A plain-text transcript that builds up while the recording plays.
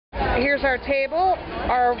Here's our table.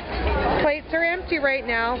 Our plates are empty right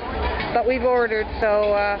now, but we've ordered,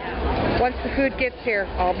 so once the food gets here,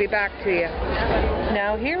 I'll be back to you.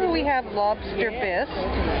 Now here we have lobster bisque,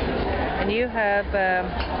 and you have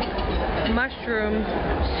mushroom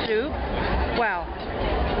soup. Wow.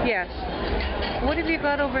 Yes. What have you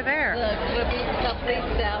got over there?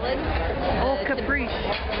 Caprese salad. Oh, caprese.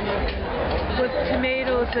 With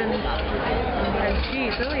tomatoes and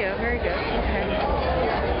cheese. Oh yeah, very good. Okay.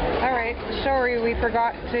 Alright, sorry we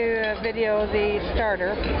forgot to video the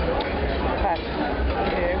starter, but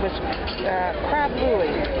it was crab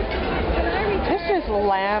louie. This is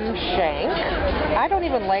lamb shank. I don't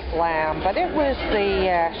even like lamb, but it was the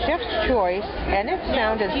chef's choice, and it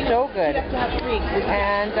sounded so good.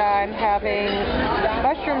 And I'm having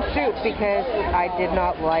mushroom soup because I did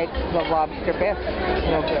not like the lobster bisque.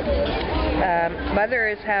 No good. Mother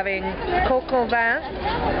is having coq au vin.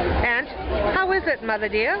 And how is it, Mother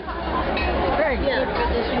dear? Very good, but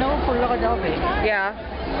there's no for Philadelphia. Yeah.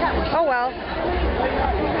 Oh well.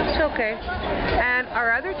 It's okay. And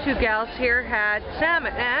our other two gals here had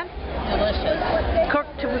salmon and Delicious.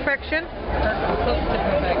 cooked to perfection. Cooked to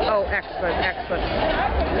perfection. Oh, excellent, excellent.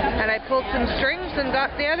 And I pulled some strings and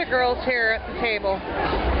got the other girls here at the table.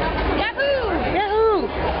 Yahoo! Yahoo!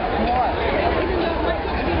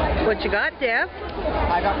 What you got, Deb?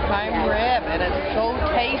 I got prime rib, and it's so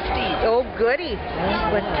tasty. Oh, goody.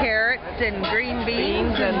 With carrots and green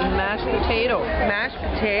beans and mashed potatoes. mashed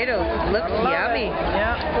potatoes. Looks yummy.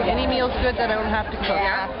 Yeah. Any meal's good that I don't have to cook.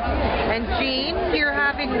 Yeah. And Jean, you're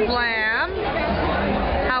having lamb.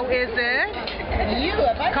 How is it?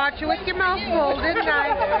 Caught you with your mouth full, didn't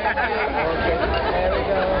I? There we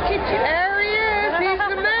go. There he is. He's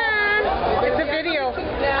the man. It's a video.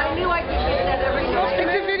 I knew I could get that every night.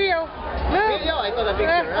 It's a video. Look. Video? I thought a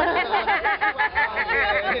picture.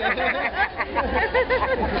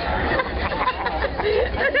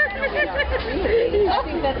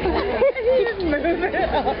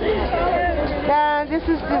 This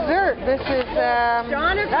is dessert. This is, I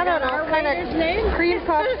don't know, kind of cream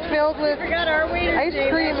puffs filled with forgot our waiter's ice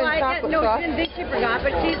name. cream and chocolate no, sauce. she didn't think she forgot,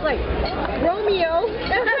 but she's like, Romeo.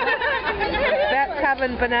 That's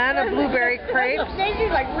having banana blueberry crepes.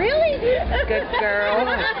 She's like, really? Good girl.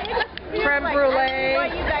 Creme brulee. Why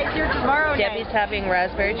you guys here tomorrow Debbie's having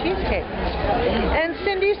raspberry cheesecake. And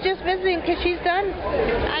Cindy's just visiting because she's done.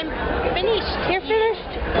 I'm finished. You're finished.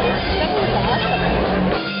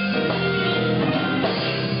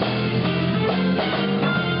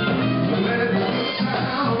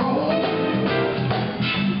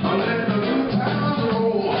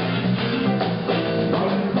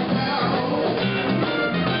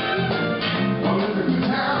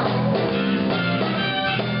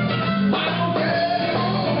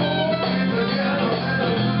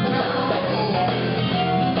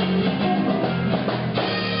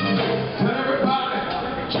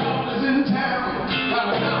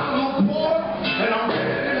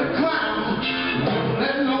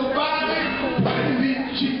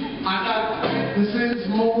 This is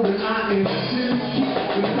more